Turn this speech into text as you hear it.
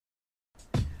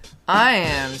I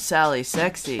am Sally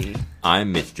Sexy,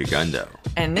 I'm Mitch Jagundo,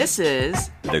 and this is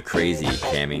the Crazy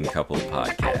Camming Couple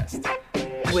Podcast.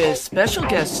 with special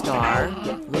guest star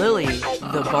Lily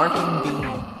the Barking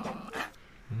Bean.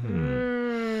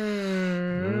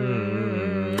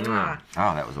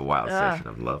 Oh, that was a wild session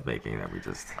of lovemaking that we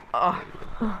just... Oh,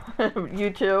 you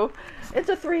too? It's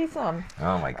a threesome.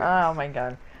 Oh my god. Oh my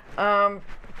god.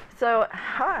 So,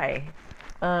 hi.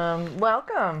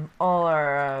 Welcome all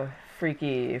our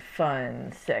freaky,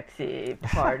 fun, sexy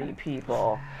party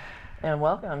people. And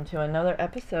welcome to another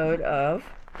episode of...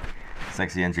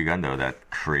 Sexy and Jagundo,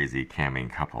 that crazy camming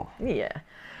couple. Yeah.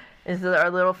 This is our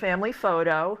little family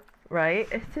photo, right?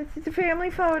 It's a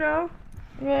family photo,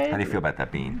 right? How do you feel about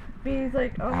that bean? Bean's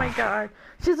like, oh my god.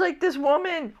 She's like, this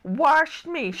woman washed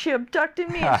me. She abducted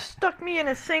me and stuck me in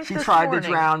a sink She this tried morning. to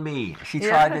drown me. She Yeah.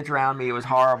 tried to drown me. It was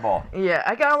horrible. Yeah,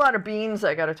 I got a lot of beans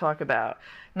I got to talk about.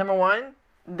 Number one,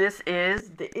 this is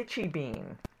the itchy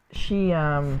bean. She,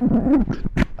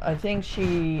 I think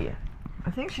she's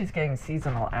getting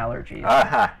seasonal allergies.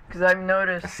 Because I've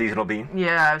noticed... A seasonal bean?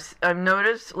 Yeah, I've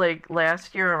noticed, like,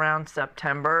 last year around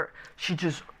September, she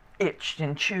just itched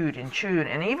and chewed,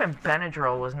 and even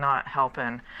Benadryl was not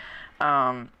helping.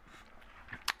 And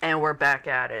we're back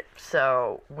at it.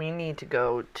 So we need to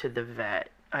go to the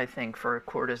vet, I think, for a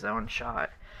cortisone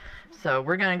shot. So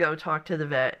we're going to go talk to the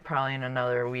vet probably in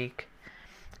another week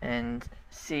and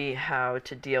see how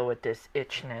to deal with this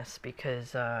itchness,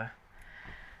 because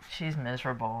she's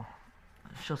miserable.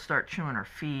 She'll start chewing her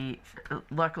feet.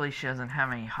 Luckily, she doesn't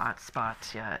have any hot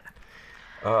spots yet.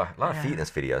 A lot of feet in this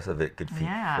video. So a good feet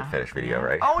good fetish video,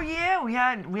 right? Oh yeah, we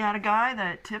had a guy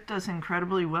that tipped us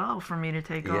incredibly well for me to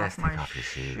take off my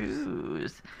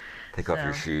shoes. Take off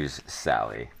your shoes,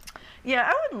 Sally. Yeah,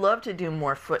 I would love to do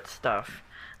more foot stuff.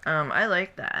 I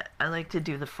like that. I like to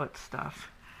do the foot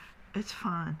stuff. It's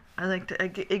fun. I like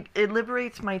to. It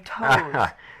liberates my toes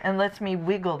and lets me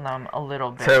wiggle them a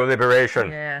little bit. Toe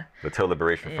liberation. Yeah. The toe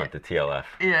liberation front, the TLF.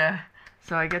 Yeah.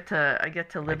 So I get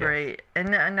to liberate, and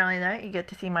not only that, you get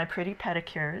to see my pretty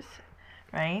pedicures,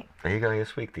 right? Are you going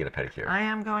this week to get a pedicure? I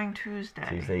am going Tuesday.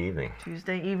 Tuesday evening.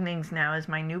 Tuesday evenings now is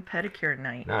my new pedicure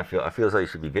night. No, I feel as though you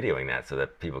should be videoing that so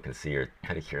that people can see your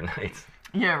pedicure nights.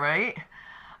 Yeah, right.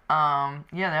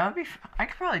 Yeah, that would be. I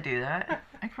could probably do that.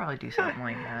 I could probably do something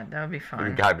like that. That would be fun.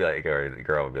 The guy be like, or the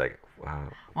girl would be like, wow.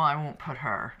 Well, I won't put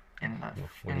her in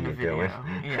the video. Doing?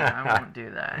 Yeah, I won't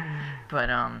do that. But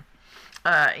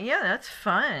yeah, that's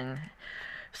fun.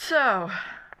 So,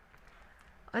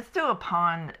 let's do a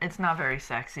pond. It's not very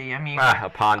sexy. I mean, a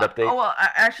pond update. Oh well,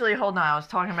 actually, hold on. I was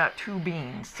talking about two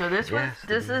beans. So this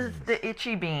is the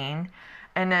itchy bean,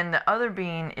 and then the other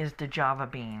bean is the Java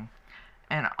bean,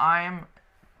 and I'm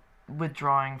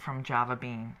withdrawing from Java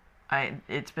bean.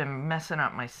 It's been messing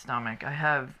up my stomach. I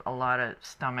have a lot of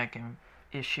stomach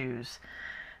issues.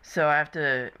 So I have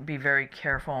to be very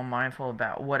careful and mindful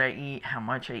about what I eat, how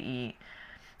much I eat,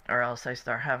 or else I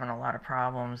start having a lot of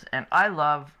problems. And I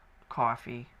love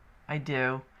coffee. I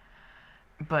do.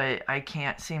 But I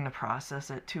can't seem to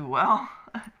process it too well.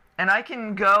 And I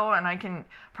can go and I can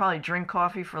probably drink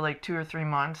coffee for like 2 or 3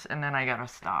 months, and then I gotta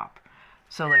stop.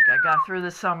 So, like, I got through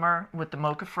the summer with the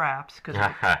mocha fraps, because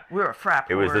we were frap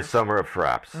It was the whores. summer of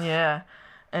fraps. Yeah.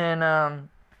 And,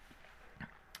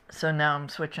 so now I'm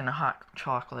switching to hot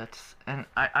chocolates. And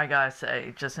I gotta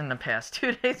say, just in the past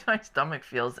 2 days, my stomach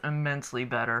feels immensely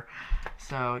better.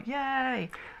 So, yay.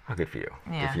 Oh, good for you.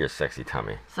 Yeah. Good for your sexy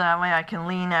tummy. So that way I can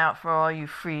lean out for all you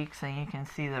freaks, and you can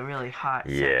see the really hot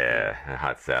Yeah, the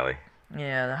hot Sally.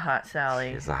 Yeah, the hot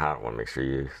Sally. She's a hot one. Make sure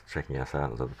you're checking us out in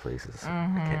those other places. I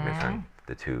can't miss on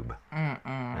the tube.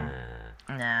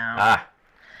 No.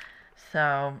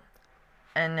 So,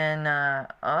 and then,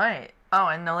 alright. Oh,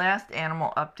 and the last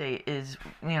animal update is,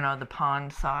 the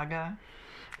pond saga.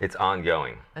 It's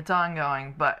ongoing. It's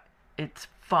ongoing, but it's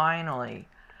finally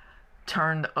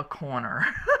turned a corner.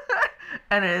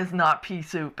 And it is not pea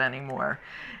soup anymore.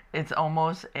 It's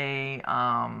almost a,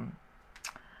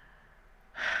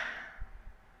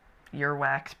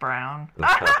 earwax brown.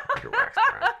 Earwax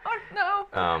brown. Oh,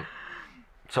 no.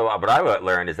 So what I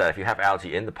learned is that if you have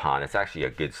algae in the pond, it's actually a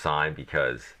good sign,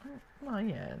 because Well,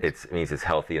 yeah. it means it's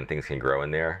healthy and things can grow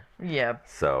in there. Yeah.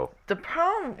 So The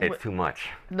problem it's too much.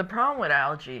 The problem with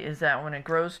algae is that when it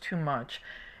grows too much,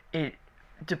 it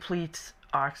depletes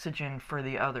oxygen for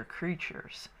the other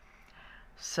creatures.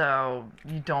 So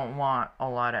you don't want a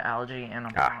lot of algae in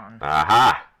a pond.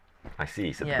 Aha! I see.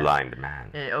 He's a Yeah. blind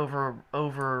man. It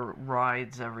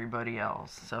overrides everybody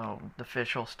else. So the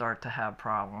fish will start to have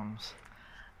problems.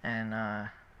 And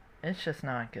it's just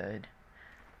not good.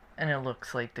 And it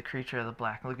looks like the creature of the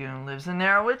Black Lagoon lives in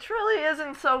there, which really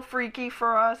isn't so freaky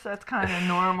for us. That's kind of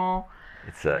normal.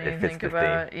 It fits the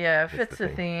theme. Yeah, it fits the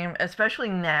theme, especially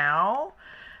now,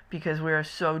 because we're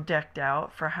so decked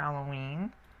out for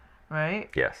Halloween, right?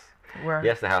 Yes.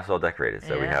 Yes, the house is all decorated,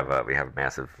 so we have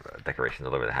massive decorations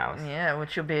all over the house. Yeah,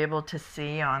 which you'll be able to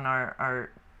see on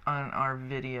our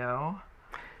video.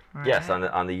 Right? Yes, on the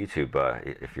YouTube.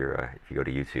 If you go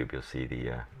to YouTube, you'll see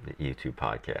the YouTube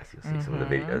podcast. You'll see some of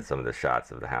the some of the shots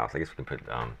of the house. I guess we can put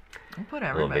a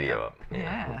little video up.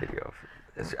 Yeah, a little video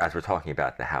as we're talking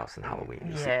about the house and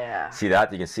Halloween. See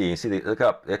that? You can see look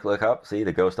up. See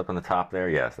the ghost up on the top there?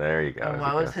 Yes, there you go. And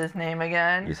what was his name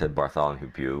again? You said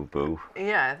Bartholomew Boo.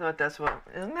 Yeah, I thought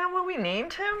isn't that what we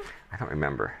named him? I don't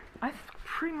remember.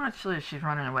 Pretty much she's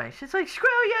running away. She's like, screw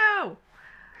you!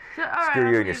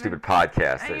 Screw you and your stupid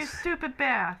podcast. And your stupid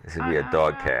bath. This would be a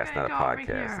dog cast, not a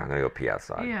podcast. I'm going to go pee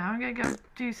outside. Yeah, I'm going to go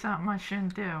do something I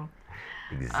shouldn't do.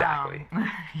 Exactly.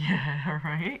 Yeah,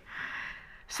 right?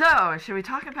 So, should we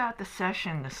talk about the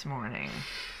session this morning?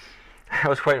 I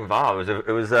was quite involved.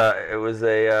 It was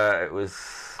a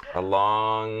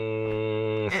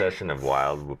long session of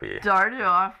wild whoopee. Started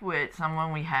off with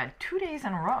someone we had 2 days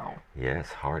in a row.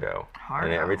 Yes, Hardo.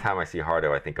 And every time I see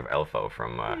Hardo, I think of Elfo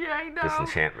from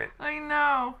Disenchantment. I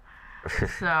know.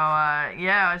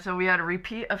 So we had a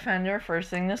repeat offender first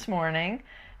thing this morning,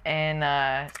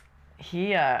 and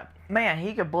he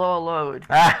could blow a load.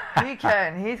 He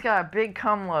can. He's got a big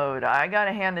cum load. I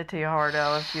gotta hand it to you,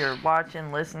 Hardo, if you're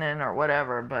watching, listening, or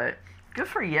whatever. But good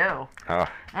for you. Oh,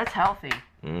 that's healthy.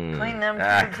 Clean them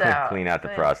tubes out. Clean out the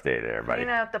prostate, everybody. Clean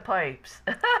out the pipes.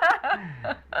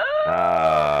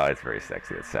 Oh, it's very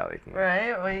sexy that Sally can.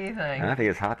 Right? What do you think? And I think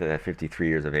it's hot that at 53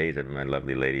 years of age, my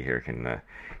lovely lady here can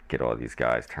get all these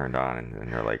guys turned on,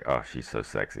 and they're like, oh, she's so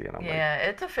sexy. And I'm like,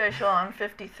 it's official. I'm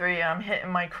 53. I'm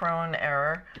hitting my crone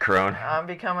era. Crone? I'm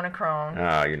becoming a crone.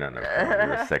 Oh, you're not a crone.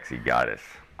 You're a sexy goddess.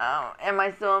 Oh, am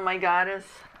I still in my goddess?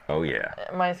 Oh, yeah.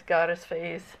 My goddess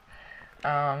phase.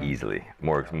 Easily.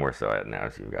 More so now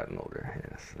as you've gotten older.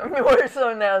 Yes. More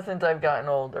so now since I've gotten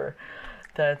older.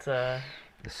 That's the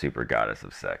super goddess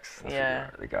of sex. That's what you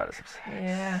are, the goddess of sex.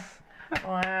 Yeah.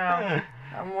 Wow.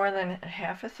 More than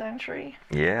half a century?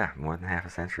 Yeah, more than half a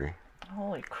century.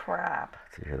 Holy crap.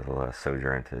 So you're a little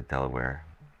sojourn to Delaware.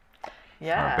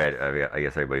 Yeah. I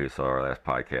guess everybody who saw our last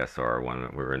podcast saw our one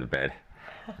we were in the bed.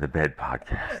 The bed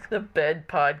podcast. The bed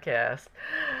podcast.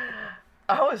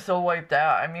 I was so wiped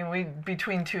out. I mean,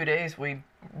 between 2 days, we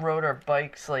rode our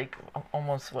bikes like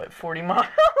almost 40 miles.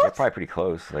 Yeah, probably pretty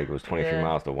close. Like it was 23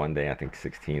 miles to one day. I think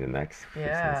 16 the next.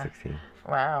 16.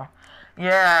 Wow.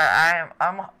 Yeah,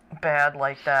 I'm bad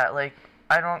like that. Like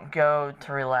I don't go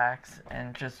to relax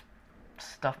and just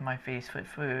stuff my face with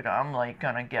food. I'm like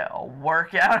gonna get a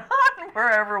workout on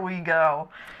wherever we go.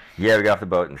 Yeah, we got off the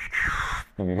boat and.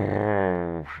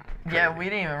 Yeah, we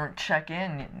didn't even check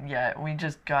in yet. We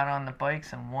just got on the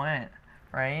bikes and went,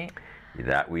 right?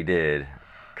 That we did.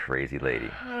 Crazy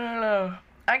lady. I don't know.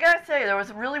 I gotta say, there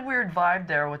was a really weird vibe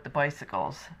there with the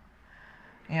bicycles.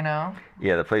 You know?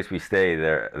 Yeah, the place we stayed,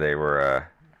 they were.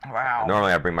 Wow.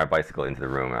 Normally, I bring my bicycle into the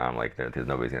room, and I'm like, there's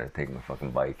nobody's gonna take my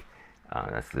fucking bike.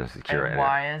 That's secure. And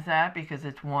why is that? Because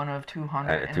it's one of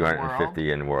 200 in the world.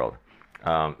 250 in the world.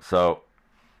 So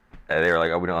they were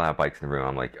like, oh, we don't have bikes in the room.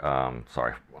 I'm like,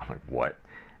 sorry. I'm like, what?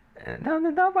 And no,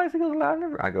 there's no bicycles allowed in the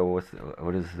room. I go, what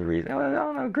is the reason? Oh, I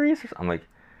don't know, grease. I'm like,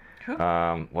 what?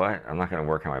 I'm not gonna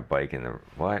work on my bike in the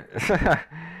what?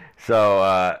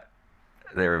 So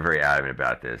they were very adamant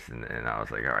about this, and I was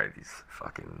like, all right, these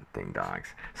fucking ding dongs.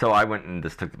 So I went and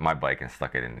just took my bike and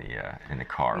stuck it in the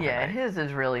car. Yeah, his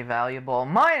is really valuable.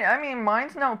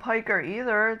 Mine's no piker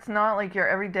either. It's not like your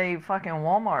everyday fucking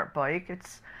Walmart bike.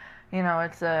 It's,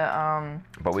 it's a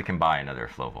But we can buy another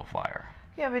Flowable Flyer.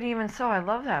 Yeah, but even so, I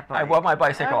love that bike. I love my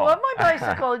bicycle. I love my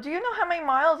bicycle. Do you know how many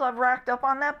miles I've racked up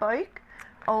on that bike?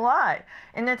 A lot.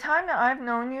 In the time that I've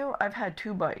known you, I've had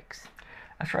 2 bikes.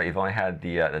 That's right. You've only had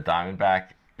the Diamondback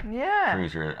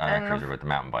cruiser with the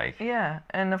mountain bike. Yeah,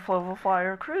 and the Flowable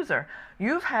Flyer cruiser.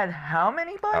 You've had how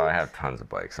many bikes? Oh, I have tons of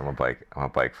bikes. I'm a bike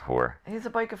whore. He's a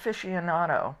bike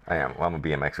aficionado. I am. Well, I'm a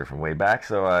BMXer from way back,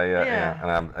 so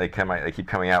they keep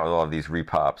coming out with all of these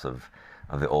repops of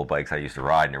the old bikes I used to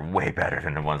ride, and they're way better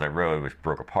than the ones I rode, which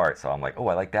broke apart. So I'm like, oh,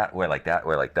 I like that. Oh, I like that.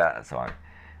 Oh, I like that. So I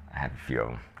have a few of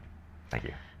them. Thank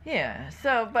you. Yeah,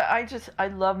 but I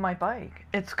love my bike.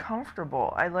 It's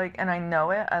comfortable. And I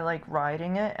know it. I like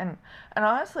riding it. And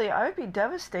honestly, I would be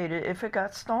devastated if it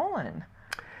got stolen.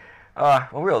 Well,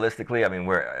 realistically, I mean,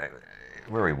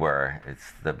 where we were,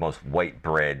 it's the most white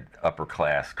bread, upper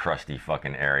class, crusty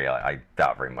fucking area. I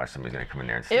doubt very much somebody's gonna come in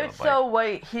there and steal a bike. It's so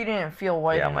white. He didn't feel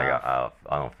white enough. Yeah, I'm like,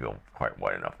 I don't feel quite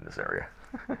white enough in this area.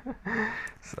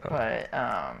 So, but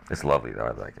it's lovely though.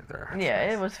 I like it there. Yeah,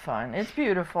 nice. It was fun. It's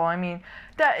beautiful. I mean,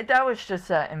 that was just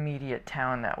that immediate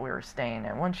town that we were staying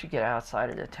in. Once you get outside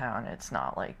of the town, it's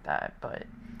not like that. But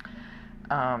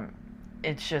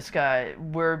it's just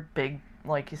we're big,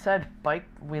 like you said,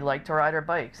 we like to ride our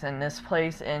bikes, and this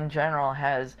place in general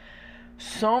has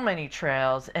so many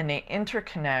trails, and they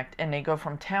interconnect, and they go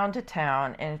from town to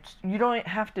town, and you don't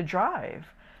have to drive.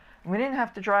 We didn't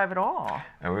have to drive at all.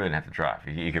 No, we didn't have to drive.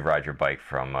 You could ride your bike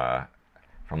from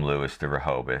Lewis to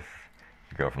Rehoboth.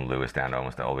 You go from Lewis down to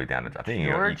almost all the way down to. I think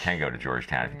you can go to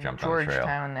Georgetown if you jump on the trail.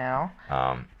 Georgetown now.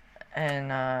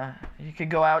 And you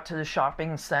could go out to the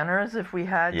shopping centers if we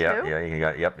had to. Yeah,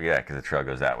 because the trail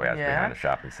goes that way out behind the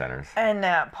shopping centers. And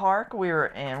that park we were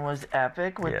in was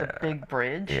epic with the big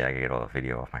bridge. Yeah, I can get all the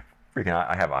video off my freaking.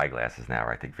 I have eyeglasses now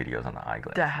where I take videos on the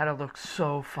eyeglasses. That had to look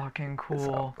so fucking cool.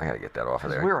 So, I gotta get that off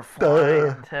of there. We were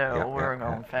flying too. We were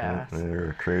going fast. We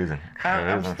were cruising.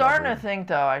 I'm starting to think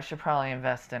though I should probably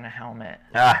invest in a helmet.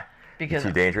 Because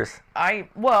it's too dangerous?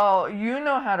 Well, you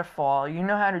know how to fall. You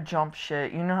know how to jump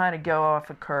shit. You know how to go off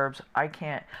of curbs. I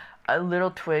can't. A little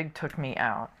twig took me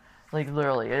out. Like,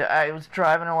 literally. I was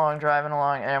driving along,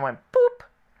 and I went, boop.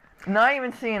 Not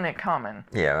even seeing it coming.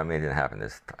 Yeah, I mean, it didn't happen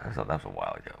that was a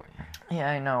while ago. Yeah,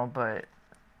 I know, but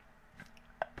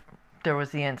there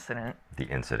was the incident. The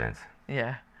incident?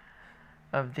 Yeah.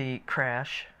 Of the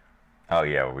crash. Oh,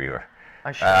 yeah, we were...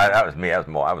 that was me. That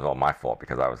was all my fault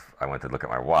because I went to look at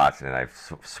my watch and then I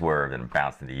swerved and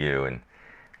bounced into you and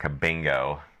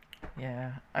kabingo.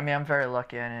 Yeah, I mean I'm very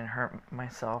lucky I didn't hurt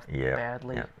myself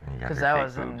badly because I'm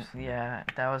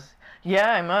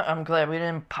glad we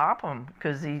didn't pop him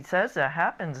because he says that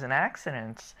happens in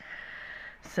accidents.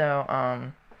 So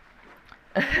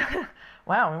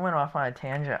wow, we went off on a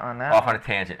tangent on that. Off on a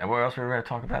tangent. And what else were we going to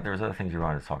talk about? There was other things you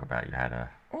wanted to talk about. You had a.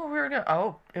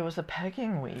 Well, it was a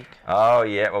pegging week. Oh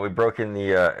yeah, well we broke in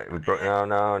the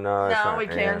no. No, we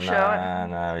can't show it.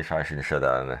 No, we probably shouldn't show that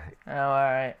on the. Oh,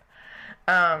 all right.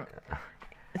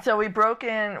 So we broke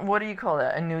in. What do you call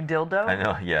that? A new dildo? I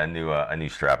know. Yeah, a new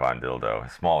strap-on dildo,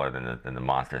 smaller than the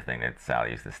monster thing that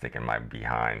Sally used to stick in my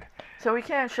behind. So we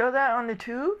can't show that on the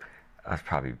tube? That's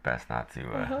probably best not to.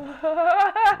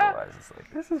 Otherwise, it's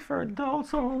like this is for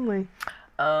adults only.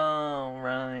 Oh,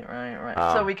 right.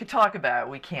 So we could talk about it.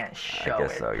 We can't show it. I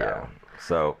guess so, yeah.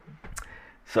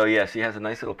 So yeah, she has a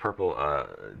nice little purple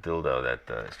dildo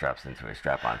that straps into a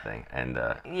strap-on thing, and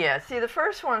yeah. See, the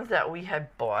first ones that we had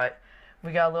bought,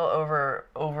 we got a little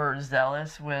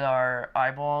overzealous with our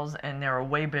eyeballs, and they were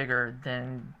way bigger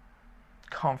than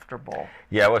comfortable.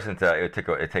 Yeah, it wasn't.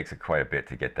 It takes quite a bit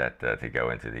to get that to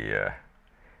go into the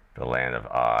land of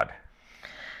odd.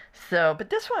 So, but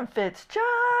this one fits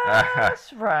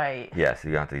just right. Yeah, so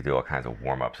you have to do all kinds of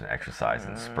warm-ups and exercise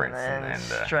and sprints and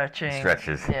stretching.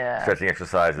 Stretches. Yeah. Stretching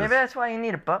exercises. Maybe that's why you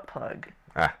need a butt plug.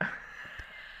 That's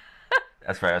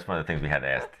right. That's one of the things we had to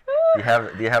ask. Do you have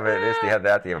this? Do you have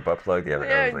that? Do you have a butt plug? Do you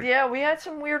have yeah, we had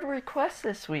some weird requests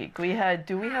this week. Do we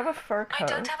have a fur coat? I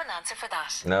don't have an answer for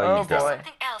that. No, you don't. There's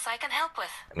something else I can help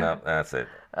with. No, that's it.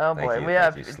 Oh boy,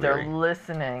 they're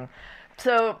listening.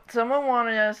 So someone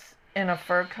wanted us in a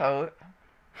fur coat.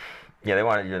 Yeah, they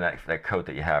wanted you in that coat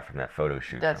that you have from that photo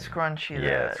shoot. That scrunchy.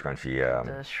 Yeah, scrunchy.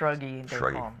 The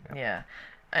shruggy. Yeah.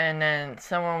 And then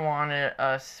someone wanted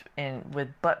us with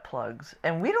butt plugs,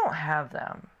 and we don't have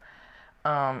them.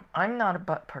 I'm not a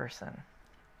butt person,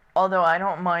 although I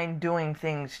don't mind doing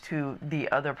things to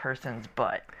the other person's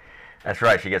butt. That's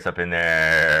right. She gets up in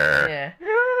there.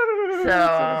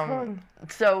 Yeah.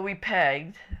 So we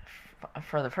pegged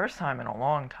for the first time in a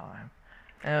long time.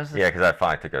 Yeah, because I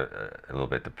finally took a little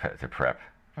bit to prep.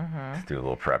 Mm-hmm. To do a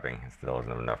little prepping. Still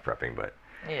wasn't enough prepping, but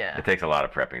yeah, it takes a lot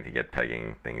of prepping to get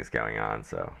pegging things going on.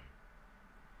 So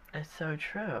it's so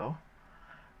true,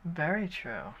 very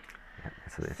true. Yeah,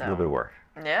 it's a little bit of work.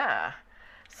 Yeah.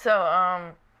 So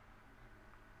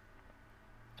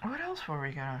what else were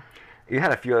we gonna? You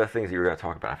had a few other things that you were gonna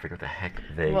talk about. I forget what the heck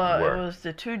they were. Well, it was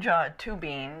the two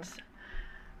beans,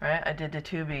 right? I did the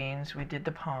two beans. We did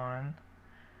the pond.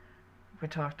 We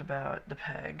talked about the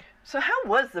peg. So how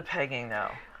was the pegging,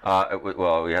 though?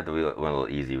 Well, we went a little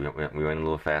easy. We went a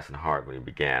little fast and hard when we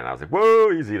began. I was like,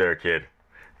 whoa, easy there, kid.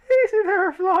 Easy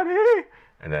there, Flonny.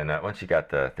 And then once you got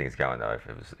the things going, though, it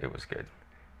was good.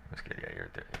 It was good. Yeah,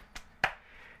 you're good.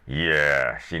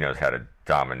 Yeah, she knows how to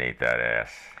dominate that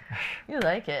ass. You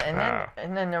like it.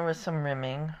 And then there was some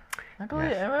rimming. I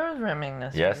believe Yes. there was rimming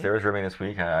this Yes, week. there was rimming this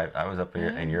week. I was up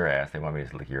in your ass. They wanted me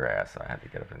to lick your ass, so I had to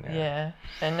get up in there. Yeah.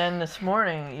 And then this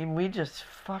morning, we just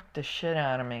fucked the shit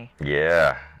out of me.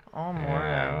 Yeah. All morning.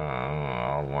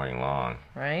 Yeah, all morning long.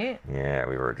 Right? Yeah,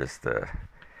 we were just,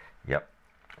 yep.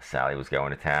 Sally was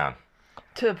going to town.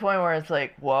 To the point where it's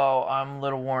like, whoa, I'm a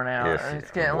little worn out. Yes, Or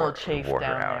it's getting a little chafed down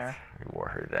there. We wore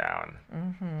her down.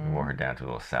 Mm-hmm. We wore her down to a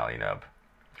little Sally nub.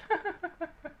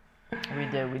 We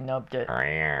did. We nubbed it.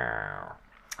 Yeah,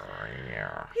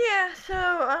 Yeah,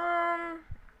 so,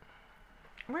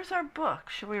 where's our book?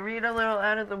 Should we read a little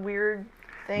out of the weird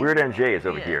thing? Weird NJ is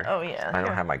over here. Oh, yeah. I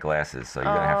don't have my glasses, so you're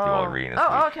going to have to do all the reading this week.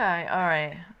 Okay. All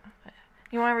right.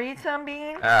 You want to read some,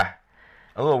 Bean? A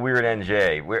little weird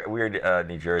NJ. Weird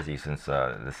New Jersey, since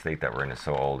the state that we're in is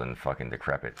so old and fucking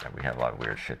decrepit. And we have a lot of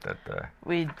weird shit that...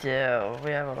 We do.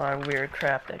 We have a lot of weird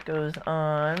crap that goes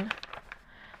on.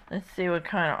 Let's see what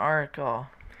kind of article.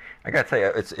 I gotta tell you,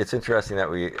 it's interesting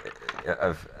that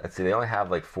let's see, they only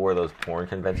have like 4 of those porn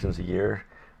conventions a year.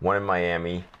 One in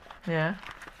Miami. Yeah.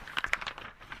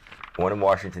 One in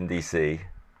Washington, D.C.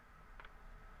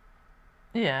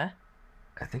 Yeah.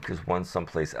 I think there's one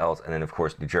someplace else, and then of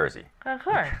course New Jersey. Of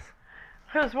course.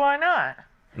 Because why not?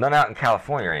 None out in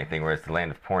California or anything, where it's the land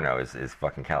of porno is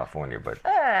fucking California, but...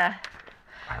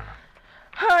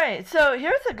 Alright, so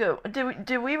here's a good one.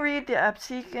 Did we read the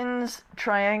Absecons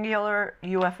triangular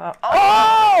UFO?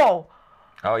 Oh!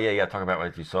 Oh, yeah, talk about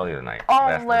what you saw the other night.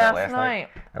 Last last night.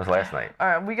 That was last night.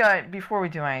 Alright, before we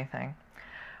do anything.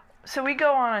 So we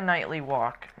go on a nightly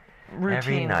walk. Routine.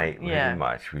 Every night, yeah. pretty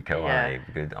much. We go on a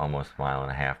good almost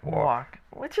mile-and-a-half walk.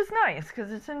 Which is nice,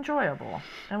 because it's enjoyable.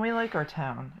 And we like our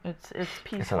town. It's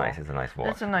peaceful. It's a nice walk.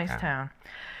 It's a nice town.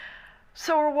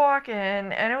 So we're walking,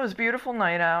 and it was a beautiful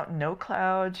night out, no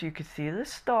clouds, you could see the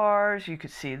stars, you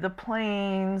could see the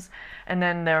planes, and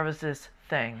then there was this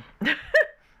thing.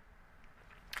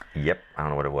 Yep, I don't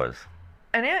know what it was.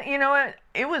 And you know what?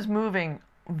 It was moving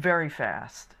very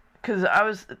fast, because I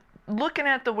was looking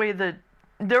at the way that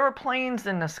there were planes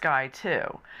in the sky,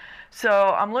 too. So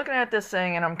I'm looking at this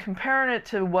thing, and I'm comparing it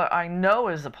to what I know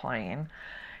is a plane.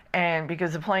 And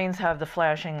because the planes have the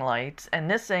flashing lights, and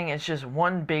this thing is just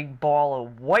one big ball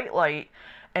of white light,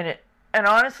 and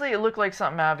honestly, it looked like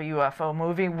something out of a UFO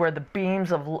movie where the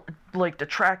beams of, like, the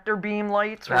tractor beam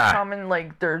lights were coming,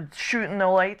 like, they're shooting the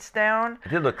lights down.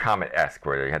 It did look Comet-esque,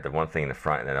 where they had the one thing in the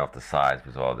front, and then off the sides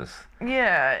was all this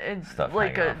it's stuff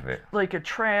like hanging off of it. like a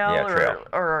trail, trail.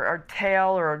 or a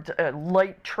tail, or a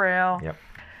light trail. Yep.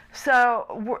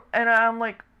 So, and I'm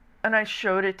like, and I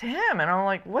showed it to him, and I'm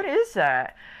like, what is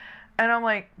that? And I'm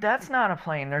like, that's not a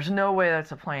plane. There's no way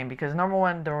that's a plane, because number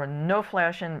one, there were no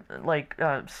flashing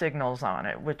signals on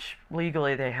it, which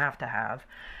legally they have to have.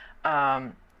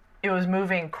 It was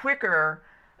moving quicker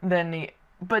than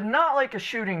but not like a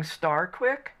shooting star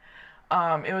quick.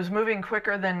 It was moving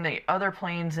quicker than the other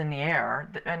planes in the air,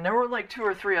 and there were like 2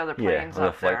 or 3 other planes the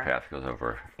up there. flight path goes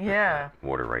over. Yeah. The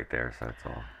water right there, so that's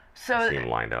all. So see them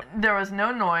lined up. There was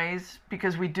no noise,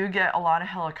 because we do get a lot of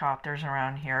helicopters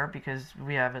around here, because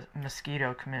we have a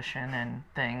mosquito commission and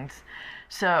things.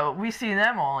 So we see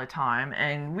them all the time,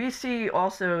 and we see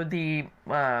also the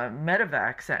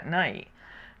medevacs at night,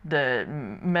 the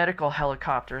medical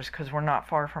helicopters, because we're not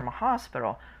far from a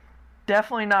hospital.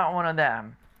 Definitely not one of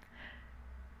them.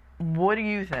 What do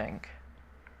you think?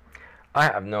 I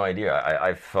have no idea.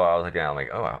 I thought, I was looking at it, I'm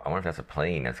like, oh, I wonder if that's a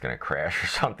plane that's going to crash or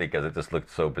something, because it just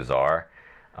looked so bizarre.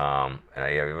 And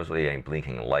it was really any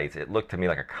blinking lights. It looked to me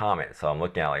like a comet, so I'm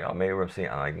looking at it like, oh, maybe we're seeing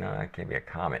it. I'm like, no, that can't be a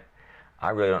comet. I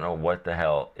really don't know what the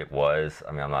hell it was.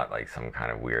 I mean, I'm not like some kind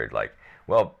of weird, like,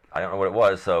 well, I don't know what it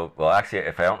was, so, well, actually,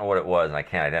 if I don't know what it was and I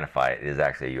can't identify it, it is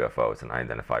actually a UFO. It's an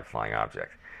unidentified flying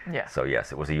object. Yeah. So,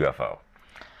 yes, it was a UFO.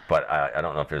 But I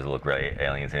don't know if there's little gray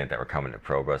aliens in it that were coming to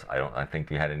probe us. I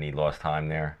think you had any lost time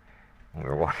there when we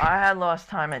were walking. I had lost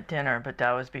time at dinner, but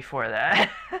that was before that.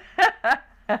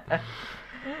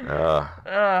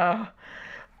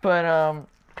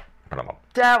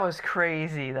 That was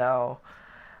crazy, though.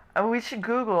 We should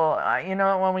Google. You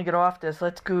know, when we get off this,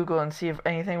 let's Google and see if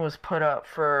anything was put up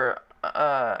for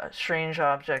strange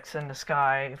objects in the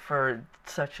sky for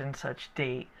such and such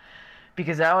date,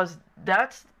 because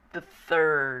that's the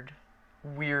 3rd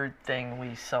weird thing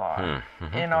we saw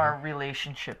in our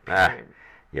relationship period.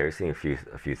 Yeah, we've seen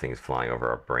a few things flying over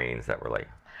our brains that were like...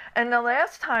 And the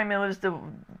last time, it was the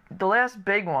last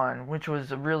big one, which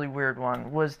was a really weird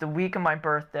one, was the week of my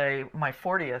birthday, my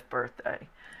 40th birthday.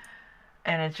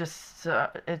 And it's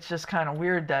just kind of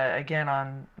weird that, again,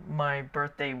 on my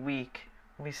birthday week,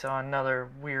 we saw another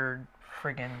weird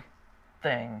friggin'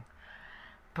 thing.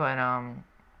 But,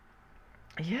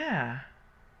 yeah.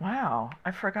 Wow,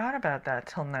 I forgot about that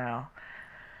till now.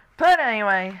 But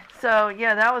anyway, so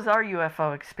yeah, that was our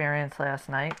UFO experience last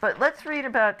night. But let's read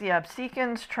about the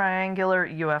Absecons Triangular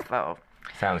UFO.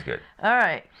 Sounds good. All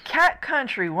right. Cat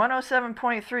Country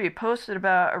 107.3 posted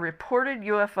about a reported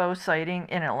UFO sighting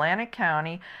in Atlantic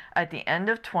County at the end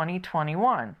of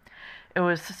 2021. It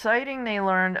was a sighting they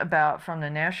learned about from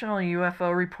the National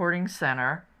UFO Reporting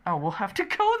Center. Oh, we'll have to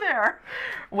go there.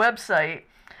 Website,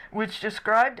 which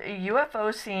described a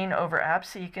UFO seen over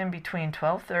Absecon between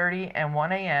 12:30 and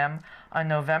 1 a.m. on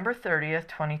November 30th,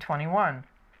 2021.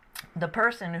 The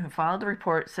person who filed the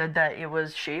report said that it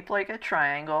was shaped like a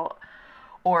triangle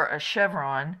or a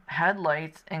chevron, had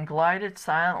lights, and glided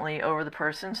silently over the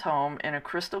person's home in a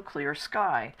crystal clear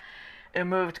sky. It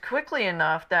moved quickly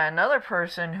enough that another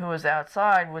person who was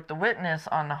outside with the witness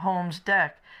on the home's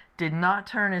deck did not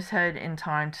turn his head in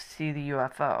time to see the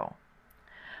UFO.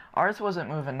 Ours wasn't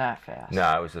moving that fast.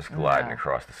 No, it was just gliding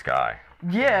across the sky.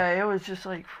 Yeah, it was just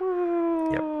like,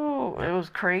 whoo. Yep. It was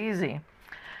crazy.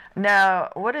 Now,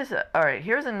 what is it? All right,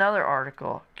 here's another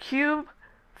article. Cube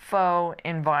Faux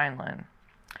in Vineland.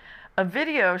 A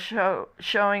video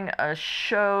showing a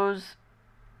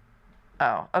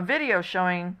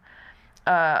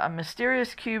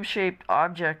mysterious cube-shaped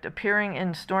object appearing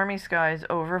in stormy skies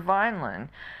over Vineland,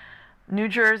 New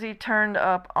Jersey, turned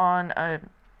up on a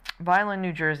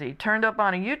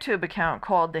YouTube account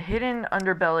called The Hidden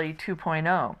Underbelly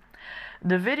 2.0.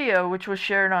 The video, which was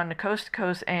shared on the Coast to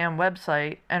Coast AM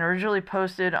website and originally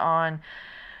posted on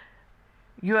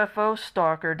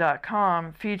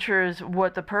UFOstalker.com, features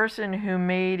what the person who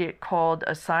made it called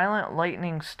a silent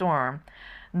lightning storm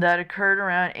that occurred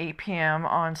around 8 p.m.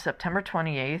 on September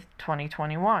 28th,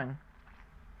 2021.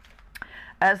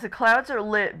 As the clouds are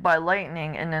lit by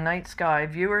lightning in the night sky,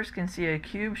 viewers can see a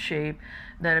cube shape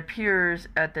that appears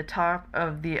at the top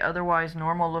of the otherwise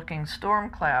normal-looking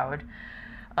storm cloud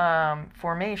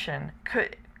formation.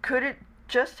 Could it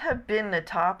just have been the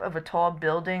top of a tall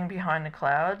building behind the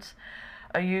clouds?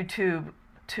 A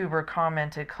YouTuber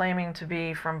commented, claiming to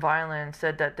be from Vineland,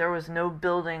 said that there was no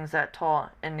buildings that tall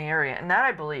in the area. And that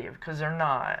I believe, because they're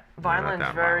not.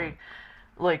 Vineland's very,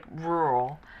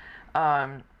 rural.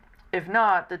 If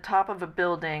not, the top of a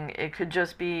building, it could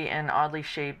just be an oddly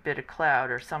shaped bit of cloud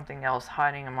or something else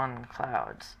hiding among the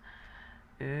clouds.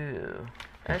 Ooh.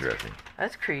 Interesting.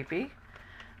 That's creepy.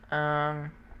 There's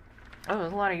a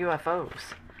lot of UFOs.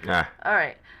 Yeah. All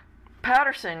right.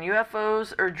 Patterson,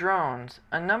 UFOs or drones.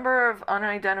 A number of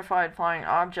unidentified flying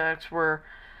objects were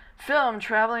filmed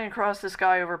traveling across the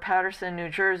sky over Patterson, New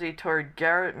Jersey toward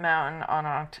Garrett Mountain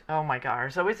on oh my god,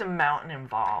 there's always a mountain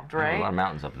involved, right? There's a lot of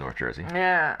mountains up in North Jersey.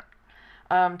 Yeah.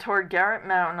 Toward Garrett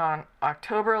Mountain on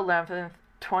October 11th,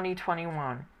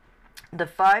 2021. The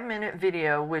 5-minute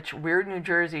video, which Weird New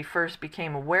Jersey first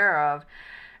became aware of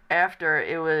after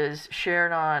it was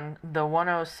shared on the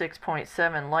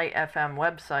 106.7 Light FM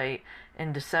website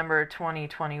in December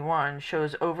 2021,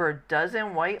 shows over a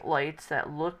dozen white lights that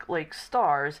look like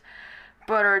stars,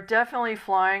 but are definitely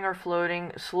flying or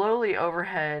floating slowly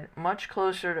overhead, much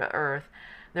closer to Earth.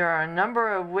 There are a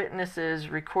number of witnesses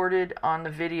recorded on the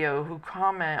video who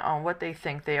comment on what they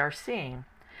think they are seeing.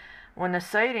 When the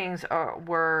sightings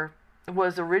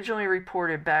was originally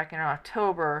reported back in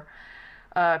October,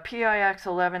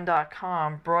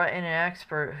 PIX11.com brought in an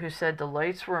expert who said the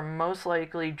lights were most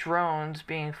likely drones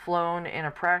being flown in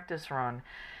a practice run,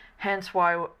 hence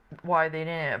why they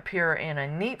didn't appear in a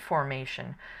neat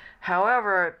formation.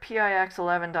 However,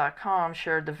 PIX11.com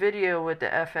shared the video with the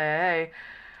FAA,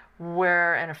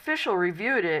 where an official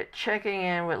reviewed it, checking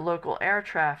in with local air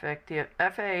traffic. The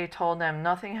FAA told them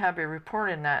nothing had been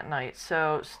reported that night,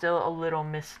 so still a little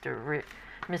mystery.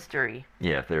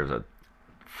 Yeah, if there's a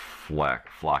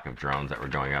flock of drones that were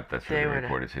going up, that should be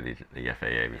reported to the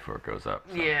FAA before it goes up.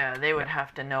 So. Yeah, they would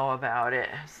have to know about it.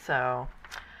 So,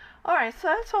 all right, so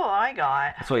that's all I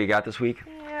got. That's all you got this week?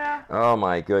 Yeah. Oh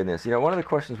my goodness! You know, one of the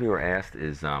questions we were asked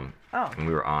is when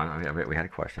we were on. We had a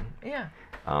question. Yeah.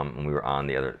 When we were on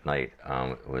the other night,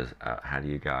 was how do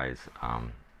you guys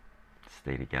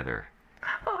stay together?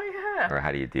 Oh yeah. Or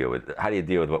how do you deal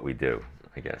with what we do?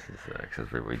 I guess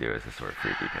because what we do is sort of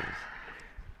freaky because.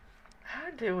 How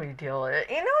do we deal with it?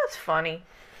 You know what's funny?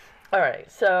 All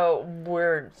right, so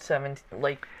we're 17.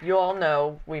 Like you all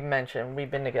know, we mentioned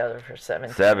we've been together for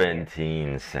 17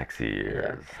 years. Sexy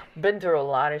years. Yeah. Been through a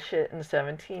lot of shit in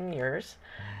 17 years.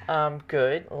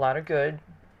 Good, a lot of good,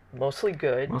 mostly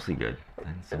good. Mostly good.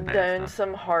 And some bad then stuff.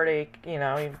 some heartache. You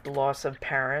know, the loss of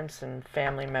parents and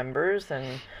family members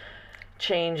and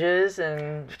changes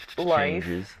in life.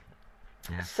 Changes.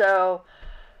 Yeah. So.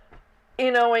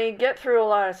 you know, when you get through a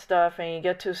lot of stuff and you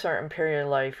get to a certain period of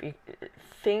life,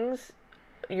 things,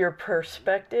 your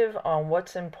perspective on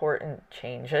what's important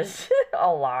changes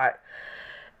a lot.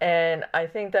 And I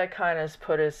think that kind of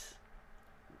put us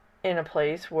in a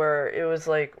place where it was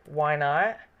like, why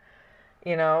not?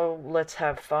 You know, let's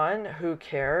have fun. Who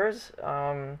cares?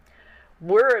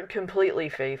 We're completely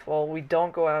faithful. We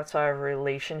don't go outside of a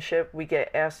relationship. We get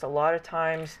asked a lot of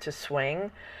times to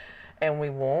swing, and we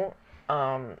won't.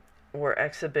 We're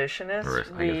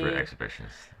exhibitionists. I guess we're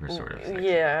exhibitionists. We're sort of.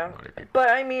 Yeah. But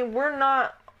I mean, we're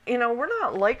not, you know, we're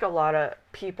not like a lot of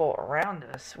people around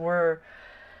us.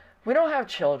 We don't have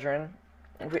children.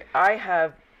 I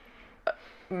have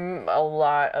a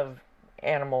lot of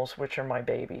animals, which are my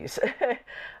babies.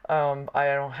 I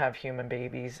don't have human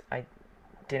babies. I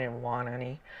didn't want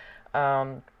any.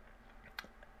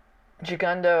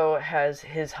 Jagundo has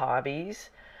his hobbies,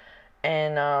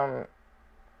 and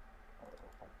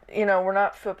you know, we're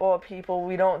not football people.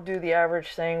 We don't do the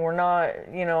average thing. We're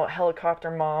not, you know, helicopter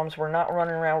moms. We're not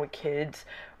running around with kids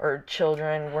or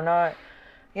children. We're not,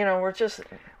 you know, we're just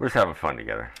having fun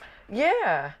together.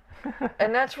 Yeah.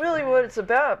 And that's really what it's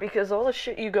about, because all the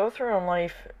shit you go through in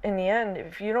life, in the end,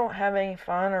 if you don't have any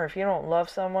fun, or if you don't love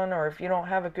someone, or if you don't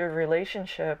have a good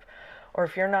relationship, or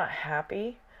if you're not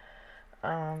happy.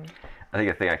 I think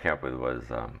the thing I came up with was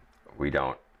we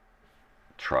don't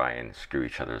try and screw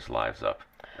each other's lives up.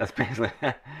 That's basically.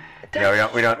 We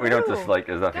don't just like.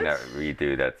 There's nothing that we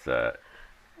do that's.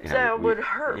 Would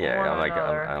hurt one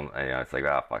another. You know, it's like,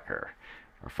 oh, fuck her,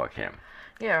 or fuck him.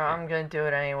 Yeah, I'm gonna do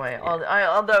it anyway.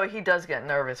 Although he does get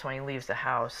nervous when he leaves the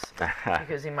house,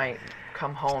 because he might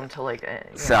come home to like.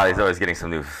 Sally's always getting some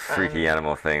new freaky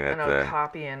animal thing that. A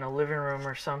copy in a living room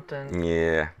or something.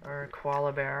 Yeah. Or a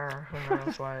koala bear, or who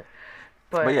knows what.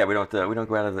 But yeah, we don't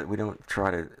go out of we don't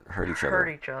try to hurt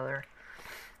each other.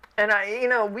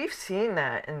 And we've seen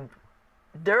that, and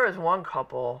there was one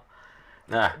couple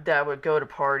that would go to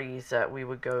parties that we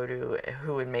would go to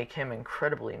who would make him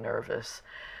incredibly nervous,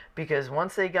 because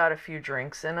once they got a few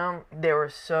drinks in them, they were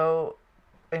so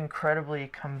incredibly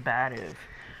combative.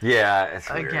 Yeah, it's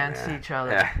weird, against each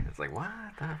other. Yeah, it's like, what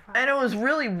the fuck? And it was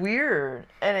really weird,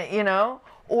 and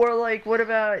or like, what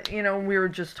about, we were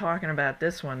just talking about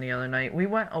this one the other night. We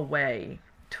went away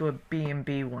to a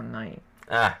B&B one night.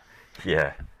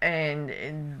 Yeah.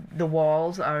 And the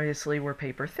walls obviously were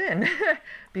paper thin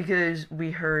because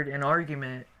we heard an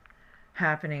argument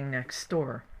happening next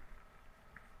door.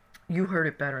 You heard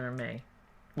it better than me.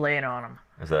 Lay it on him.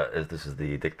 This is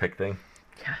the dick pic thing?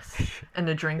 Yes. And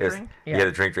the drink ring? Yeah,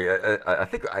 the drink ring. I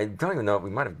think, I don't even know, we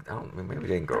might have, maybe we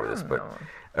didn't go over this, but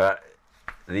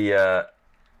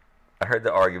I heard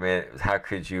the argument. It was, how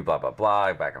could you, blah, blah,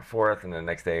 blah, back and forth, and the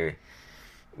next day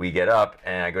we get up,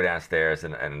 and I go downstairs,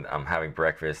 and I'm having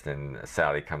breakfast, and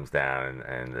Sally comes down,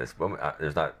 and this woman,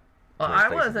 there's not I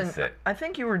wasn't, to sit. I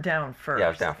think you were down first. Yeah, I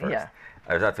was down first. Yeah.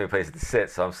 There's not too many places to sit,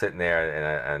 so I'm sitting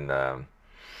there, and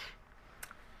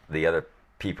the other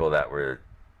people that were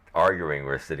arguing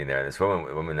were sitting there, and this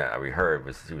woman that we heard,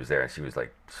 she was there, and she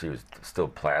was still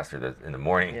plastered in the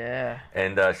morning. Yeah.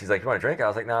 And she's like, you want a drink? I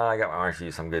was like, no, I got my orange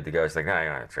juice, I'm good to go. She's like, no, I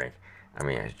don't have a drink. I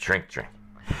mean, drink.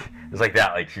 It was like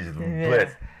that, like she's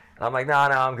blitzed. And I'm like, no,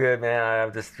 I'm good, man.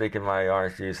 I'm just drinking my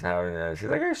orange juice and having it. She's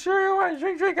like, are you sure you want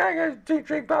to drink? I got to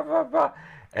drink, blah, blah, blah.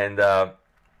 And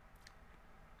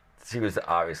she was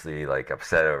obviously like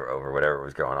upset over whatever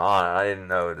was going on. I didn't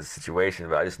know the situation,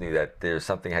 but I just knew that there's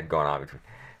something had gone on between.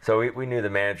 So we knew the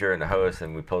manager and the host,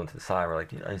 and we pulled him to the side. We're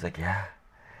like, he's like, yeah.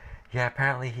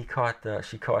 Apparently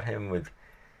she caught him with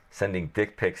sending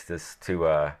dick pics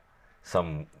to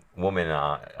some woman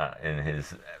in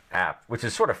his app, which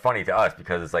is sort of funny to us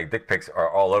because it's like dick pics are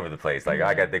all over the place. Like,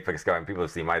 I got dick pics going, people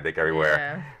see my dick everywhere.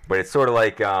 Yeah. But it's sort of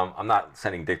like I'm not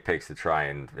sending dick pics to try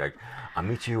and like, I'll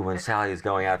meet you when Sally is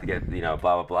going out to get blah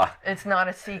blah blah. It's not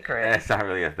a secret. It's not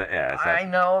really a thing. Yeah, I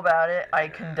know about it. I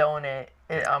condone it.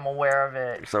 I'm aware of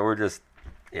it. So we're just,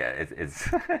 it's.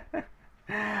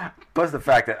 Plus the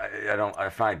fact that I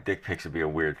find dick pics to be a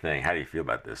weird thing. How do you feel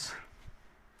about this?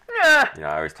 Yeah.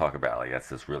 I always talk about like that's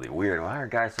just really weird. Why are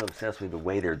guys so obsessed with the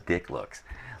way their dick looks?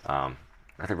 Not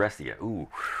the rest of you. Ooh,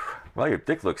 well, your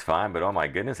dick looks fine, but oh my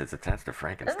goodness, it's attached to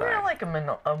Frankenstein. Isn't that like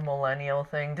a millennial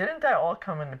thing? Didn't that all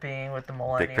come into being with the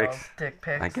millennials? Dick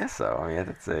pics. I guess so. I mean,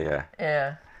 that's a.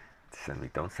 Yeah.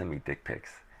 Don't send me dick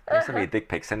pics. Don't send me a dick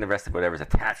pic. Send the rest of whatever's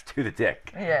attached to the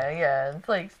dick. Yeah. It's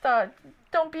like, stop.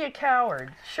 Don't be a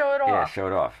coward. Show it off. Yeah, show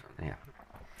it off. Yeah.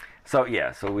 So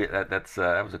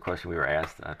that was a question we were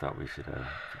asked. I thought we should.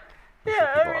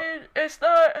 Yeah, I mean, it's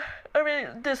not. I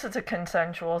mean, this is a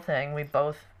consensual thing. We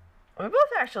both We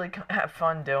both actually have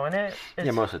fun doing it.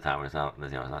 Yeah, most of the time it's not,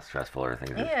 it's not stressful or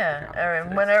things.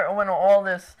 Yeah, when all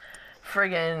this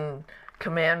friggin'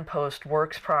 command post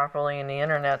works properly and the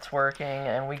internet's working,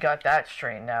 and we got that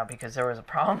straightened out because there was a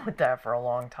problem with that for a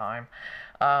long time.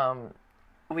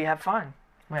 We have fun.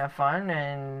 We have fun,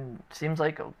 and it seems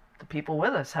like the people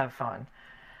with us have fun.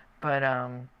 But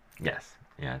yes,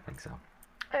 yeah, I think so.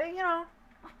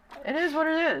 It is what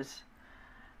it is.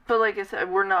 But like I said,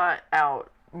 we're not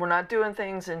out. We're not doing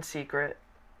things in secret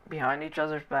behind each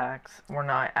other's backs. We're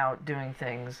not out doing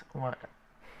things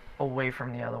away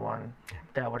from the other one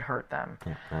that would hurt them.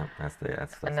 Yeah,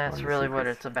 that's really what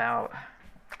it's about.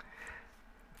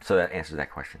 So that answers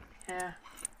that question. Yeah.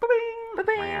 Ba-bing!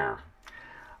 Ba-bing!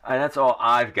 And that's all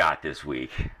I've got this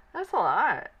week. That's a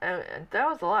lot. That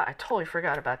was a lot. I totally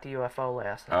forgot about the UFO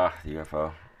last night. The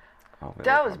UFO. Oh,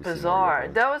 that was bizarre.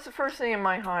 That was the first thing in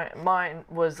my mind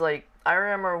was like, I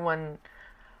remember when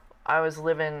I was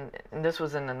living, and this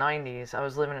was in the 90s, I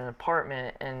was living in an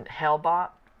apartment and Hale-Bopp,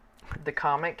 the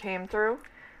comet came through.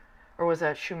 Or was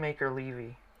that Shoemaker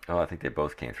Levy? Oh, I think they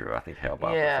both came through. I think Hale-Bopp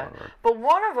was one of them. But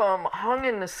one of them hung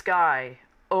in the sky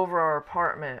over our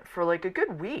apartment for like a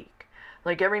good week.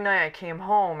 Like every night I came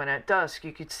home and at dusk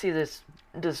you could see this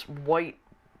white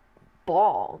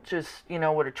ball just,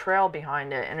 with a trail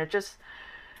behind it. And it just,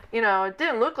 it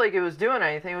didn't look like it was doing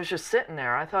anything. It was just sitting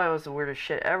there. I thought it was the weirdest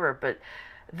shit ever. But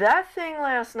that thing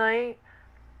last night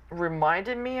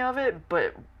reminded me of it.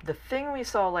 But the thing we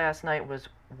saw last night was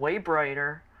way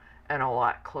brighter and a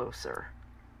lot closer.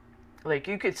 Like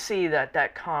you could see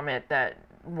that comet, that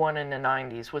one in the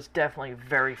 90s, was definitely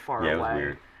very far away. Yeah, it was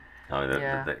weird.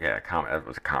 A comet. That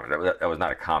was a comet. That was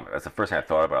not a comet. That's the first thing I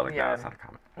thought about. I was like, no, that's not a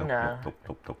comet.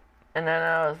 Nope. And then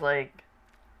I was like,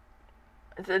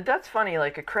 that's funny.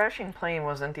 Like a crashing plane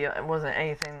wasn't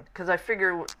anything, because I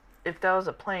figure if that was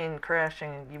a plane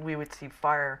crashing, we would see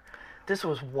fire. This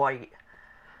was white,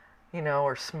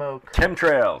 or smoke.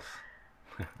 Chemtrails.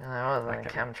 No, it wasn't a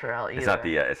chemtrail either. It's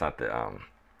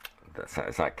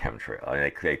not chemtrail. I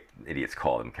mean, they idiots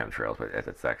call them chemtrails, but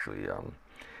it's actually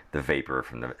the vapor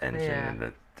from the engine and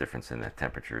the difference in the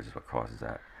temperatures is what causes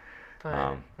that.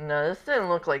 But no, this didn't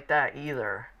look like that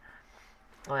either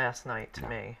last night to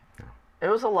me. No. It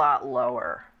was a lot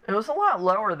lower. It was a lot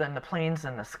lower than the planes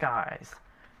in the skies.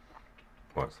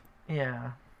 Was?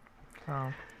 Yeah.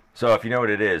 So if you know what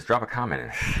it is, drop a comment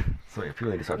in. So if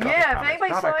people need to start dropping comments. If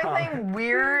anybody saw anything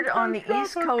weird on the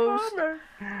East Coast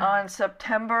on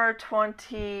September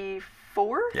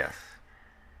 24th. Yes.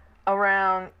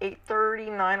 Around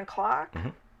 8:30, 9 o'clock. Mm-hmm.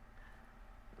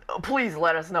 Please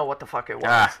let us know what the fuck it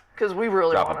was. Because we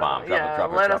really want to know. Drop a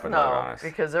bomb. Let us know.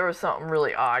 Because there was something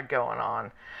really odd going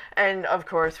on. And, of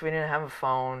course, we didn't have a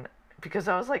phone. Because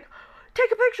I was like,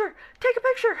 take a picture.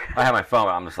 I had my phone.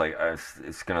 I'm just like,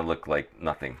 it's going to look like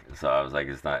nothing. So I was like,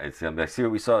 it's not. It's. I see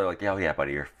what we saw. They're like, yeah,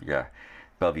 buddy.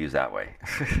 Bellevue's that way.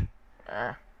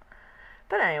 But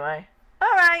anyway.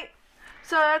 All right.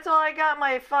 So that's all I got,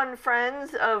 my fun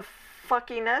friends of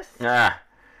fuckiness.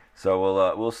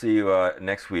 So we'll see you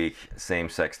next week, same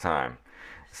sex time,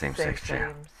 same sex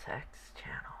channel.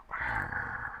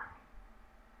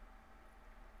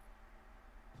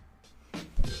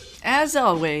 As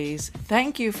always,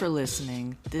 thank you for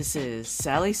listening. This is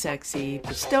Sally Sexy,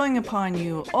 bestowing upon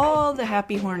you all the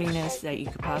happy horniness that you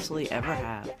could possibly ever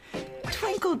have.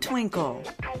 Twinkle, twinkle.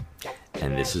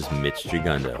 And this is Mitch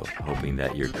Jagundo, hoping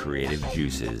that your creative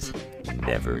juices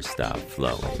never stop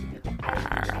flowing.